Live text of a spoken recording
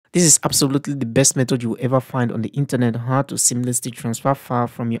This is absolutely the best method you will ever find on the internet on how to seamlessly transfer file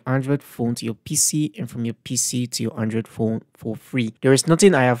from your Android phone to your PC and from your PC to your Android phone for free. There is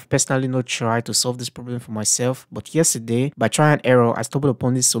nothing I have personally not tried to solve this problem for myself, but yesterday, by trial and error, I stumbled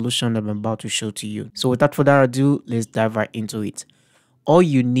upon this solution that I'm about to show to you. So without further ado, let's dive right into it. All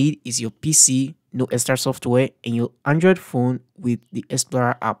you need is your PC, no extra software, and your Android phone with the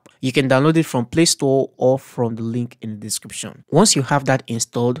Explorer app. You can download it from Play Store or from the link in the description. Once you have that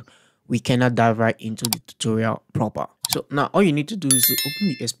installed, we can now dive right into the tutorial proper. So now all you need to do is to open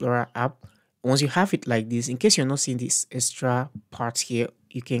the Explorer app. Once you have it like this, in case you're not seeing this extra part here,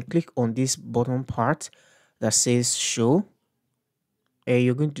 you can click on this bottom part that says show. And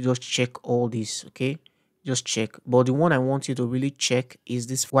you're going to just check all this, okay? Just check, but the one I want you to really check is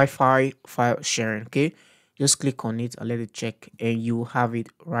this Wi-Fi file sharing. Okay, just click on it and let it check, and you have it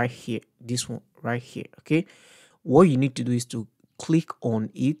right here, this one right here. Okay, what you need to do is to click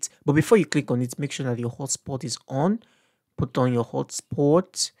on it, but before you click on it, make sure that your hotspot is on. Put on your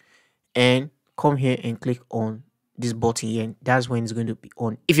hotspot and come here and click on this button here, and that's when it's going to be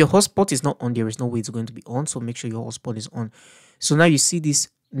on. If your hotspot is not on, there is no way it's going to be on, so make sure your hotspot is on. So now you see this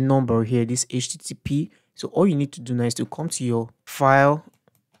number here, this HTTP. So all you need to do now is to come to your file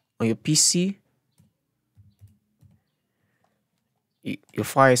on your PC, your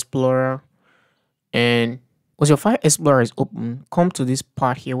file explorer, and once your file explorer is open, come to this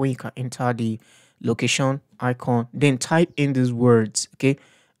part here where you can enter the location icon, then type in these words. Okay,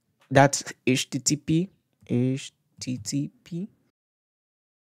 that's HTTP.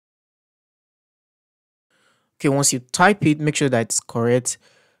 Okay, once you type it, make sure that it's correct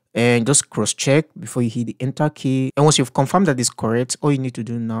and just cross check before you hit the enter key. And once you've confirmed that it's correct, all you need to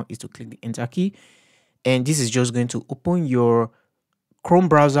do now is to click the enter key, and this is just going to open your Chrome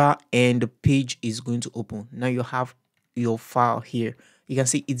browser and the page is going to open. Now you have your file here. You can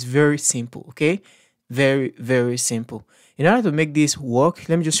see it's very simple. Okay, very simple. In order to make this work,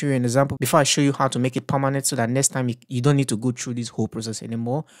 let me just show you an example before I show you how to make it permanent, so that next time you don't need to go through this whole process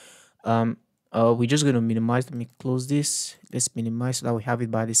anymore. We're just going to minimize. Let me close this. Let's minimize so that we have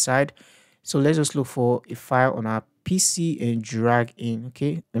it by the side. So let's just look for a file on our PC and drag in.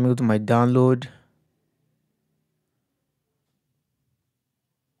 Okay, let me go to my download.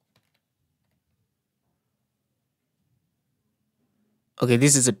 Okay,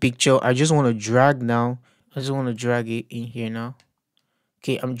 this is a picture. I just want to drag now. I just want to drag it in here now.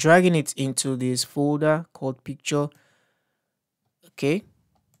 Okay, I'm dragging it into this folder called picture. Okay,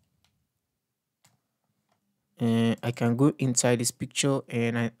 and I can go inside this picture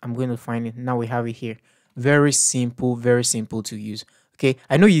and I'm going to find it. Now we have it here. Very simple to use. Okay,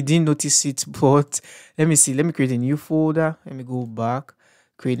 I know you didn't notice it, but let me see. Let me create a new folder. Let me go back,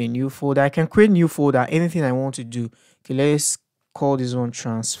 create a new folder. I can create a new folder, anything I want to do. Okay, let's call this one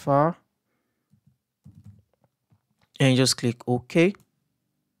transfer and just click OK.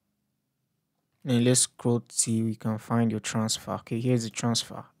 And let's scroll till we can find your transfer. Okay, here's the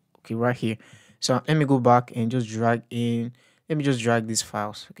transfer. Okay, right here. So let me go back and just drag in. Let me just drag these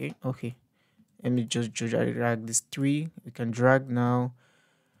files. Okay. Let me just drag these three. We can drag now.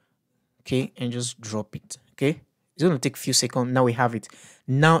 Okay, and just drop it. Okay, it's going to take a few seconds. Now we have it.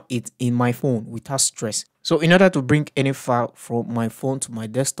 Now it's in my phone without stress. So in order to bring any file from my phone to my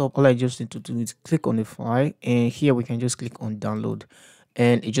desktop, all I just need to do is click on the file, and here we can just click on download,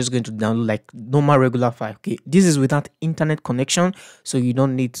 and it's just going to download like normal regular file. Okay, this is without internet connection, so you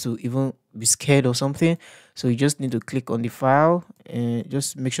don't need to even be scared or something. So you just need to click on the file and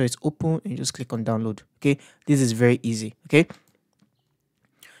just make sure it's open and just click on download. Okay, this is very easy. Okay,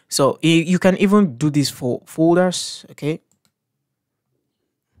 so you can even do this for folders. Okay,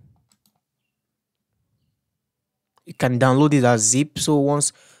 you can download it as zip. So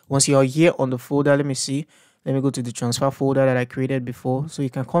once you're here on the folder, let me see, let me go to the transfer folder that I created before. So you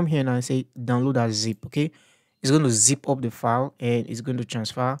can come here now and say download as zip. Okay, it's going to zip up the file and it's going to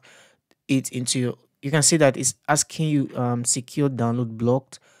transfer it into your, you can see that it's asking you secure download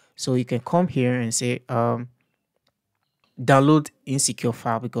blocked. So you can come here and say download insecure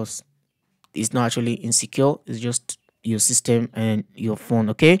file, because it's not actually insecure, it's just your system and your phone.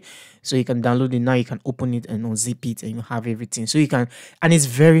 Okay, so you can download it now, you can open it and unzip it and you have everything. So you can, and it's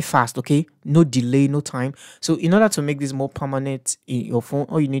very fast. Okay, no delay, no time. So in order to make this more permanent in your phone,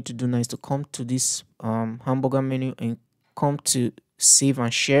 all you need to do now is to come to this hamburger menu and come to save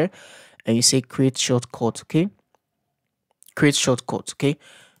and share, and you say create shortcut. Okay, create shortcut. Okay,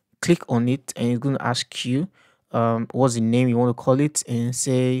 click on it and it's going to ask you what's the name you want to call it, and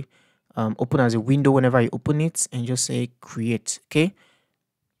say open as a window whenever you open it, and just say create. Okay,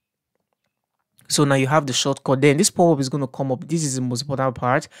 So now you have the shortcut. Then this pop-up is going to come up. This is the most important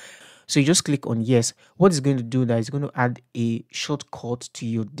part. So you just click on yes. What it's going to do that is going to add a shortcut to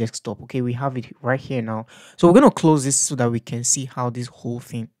your desktop. Okay, we have it right here now. So we're going to close this so that we can see how this whole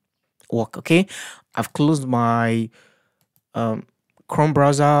thing work. Okay, I've closed my Chrome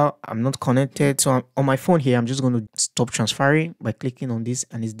browser. I'm not connected, so on my phone here I'm just going to stop transferring by clicking on this,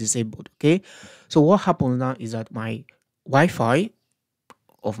 and it's disabled. Okay, so what happens now is that my Wi-Fi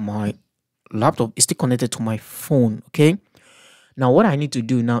of my laptop is still connected to my phone. Okay, now what I need to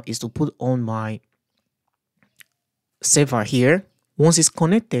do now is to put on my server here. Once it's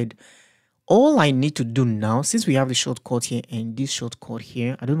connected, all I need to do now, since we have the shortcut here and this shortcut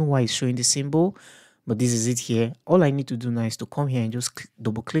here, I don't know why it's showing the symbol, but this is it here. All I need to do now is to come here and just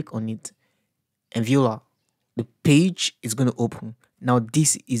double click on it, and voila, the page is going to open. Now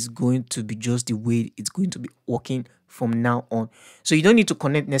this is going to be just the way it's going to be working from now on. So you don't need to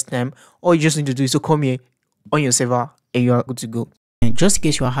connect next time. All you just need to do is to come here on your server and you are good to go. And just in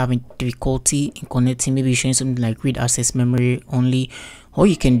case you are having difficulty in connecting, maybe showing something like read access memory only, all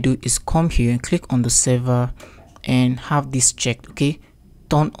you can do is come here and click on the server and have this checked. Okay,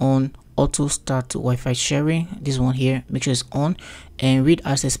 turn on auto start Wi-Fi sharing, this one here, make sure it's on, and read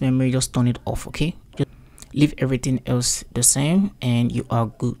access memory, just turn it off. Okay, just leave everything else the same and you are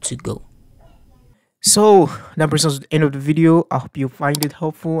good to go. So that brings us to the end of the video. I hope you find it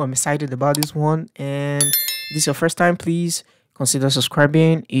helpful. I'm excited about this one, and if this is your first time, please consider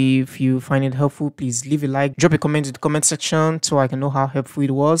subscribing. If you find it helpful, please leave a like, drop a comment in the comment section so I can know how helpful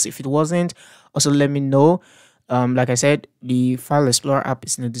it was. If it wasn't, also let me know. Like I said, the File Explorer app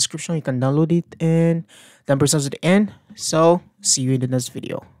is in the description. You can download it, and that brings us to the end. So see you in the next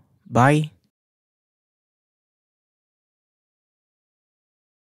video. Bye.